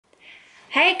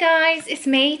Hey guys, it's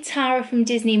me, Tara from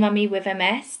Disney Mummy with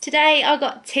MS. Today I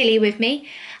got Tilly with me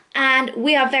and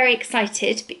we are very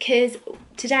excited because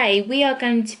today we are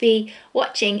going to be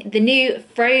watching the new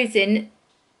Frozen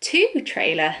 2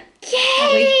 trailer.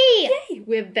 Yay! Yay!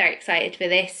 We're very excited for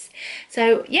this.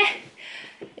 So yeah,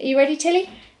 are you ready, Tilly?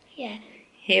 Yeah.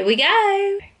 Here we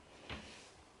go.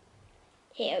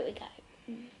 Here we go.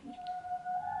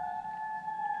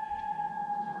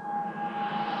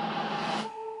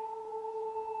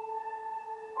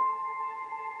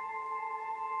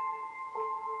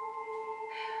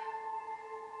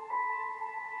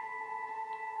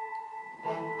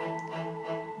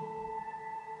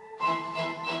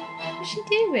 What's she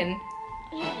doing?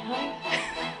 I don't know.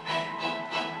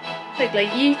 Look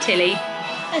like you, Tilly,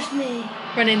 That's me.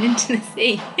 running into the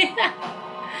sea.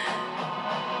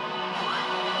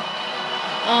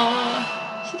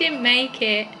 Oh, she didn't make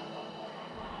it.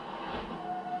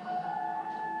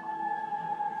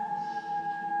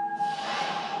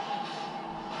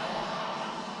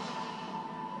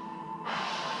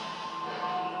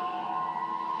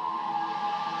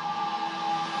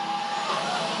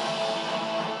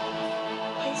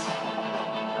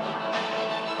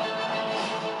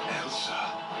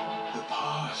 The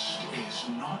past is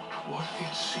not what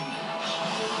it seems.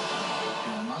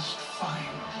 You must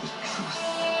find the truth.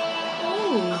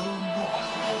 Oh. Go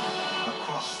north,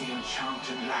 across the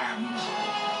enchanted lands,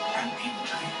 and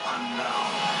into the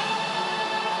unknown.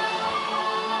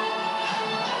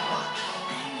 But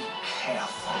be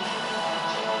careful.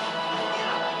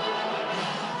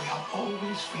 We have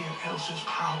always feared Elsa's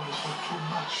powers were too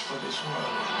much for this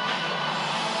world.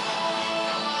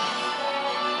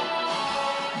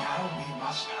 We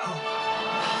must hope.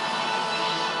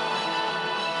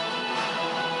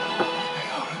 They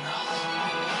are enough.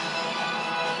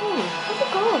 Oh, where's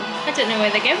it gone? I don't know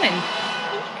where they're going.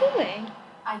 Where are you going?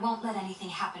 I won't let anything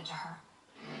happen to her.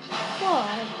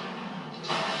 Why?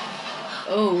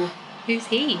 Oh, who's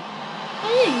he? I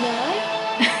don't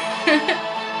know.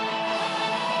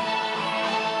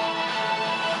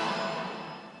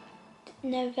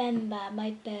 November,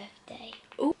 my birthday.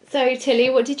 Oh, so Tilly,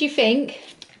 what did you think?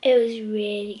 It was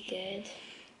really good.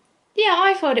 Yeah,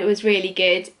 I thought it was really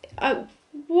good. It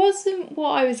wasn't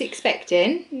what I was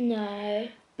expecting, No.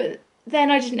 but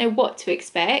then I didn't know what to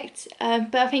expect.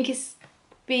 But I think it's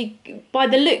by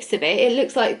the looks of it, it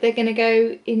looks like they're going to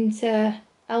go into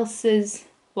Elsa's,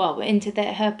 well, into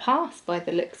her past by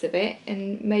the looks of it,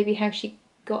 and maybe how she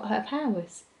got her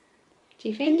powers. Do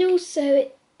you think? And also,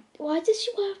 why does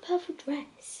she wear a purple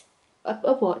dress? A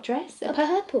what dress? A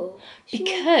purple.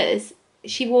 Because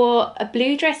she wore a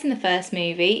blue dress in the first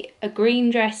movie, a green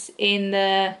dress in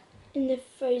the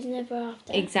Frozen Ever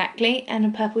After. exactly, and a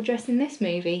purple dress in this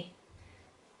movie.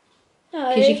 No.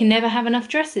 Because you can never have enough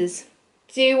dresses.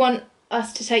 Do you want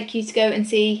us to take you to go and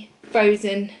see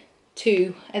Frozen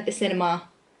 2 at the cinema?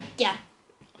 Yeah.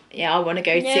 Yeah, I want to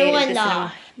go see No it at one the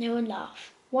laugh. cinema. No one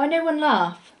laugh. Why no one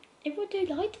laugh? Everyone do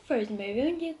like the Frozen movie,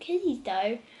 only your kiddies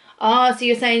though. Ah, so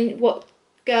you're saying what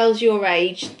girls your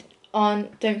age don't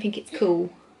think it's cool?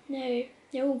 No,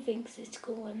 no one thinks it's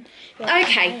cool.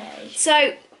 Okay,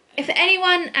 so if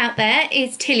anyone out there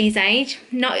is Tilly's age,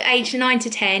 not aged 9 to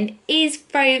 10,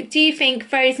 do you think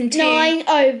Frozen 2... 9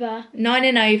 over. 9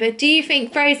 and over. Do you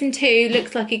think Frozen 2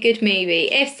 looks like a good movie?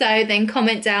 If so, then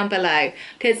comment down below.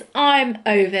 Because I'm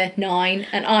over 9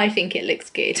 and I think it looks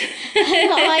good.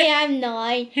 I am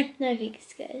 9. No, I think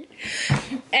it's good.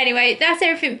 Anyway, that's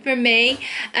everything from me.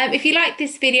 If you like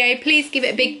this video, please give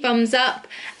it a big thumbs up.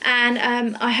 And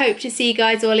I hope to see you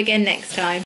guys all again next time.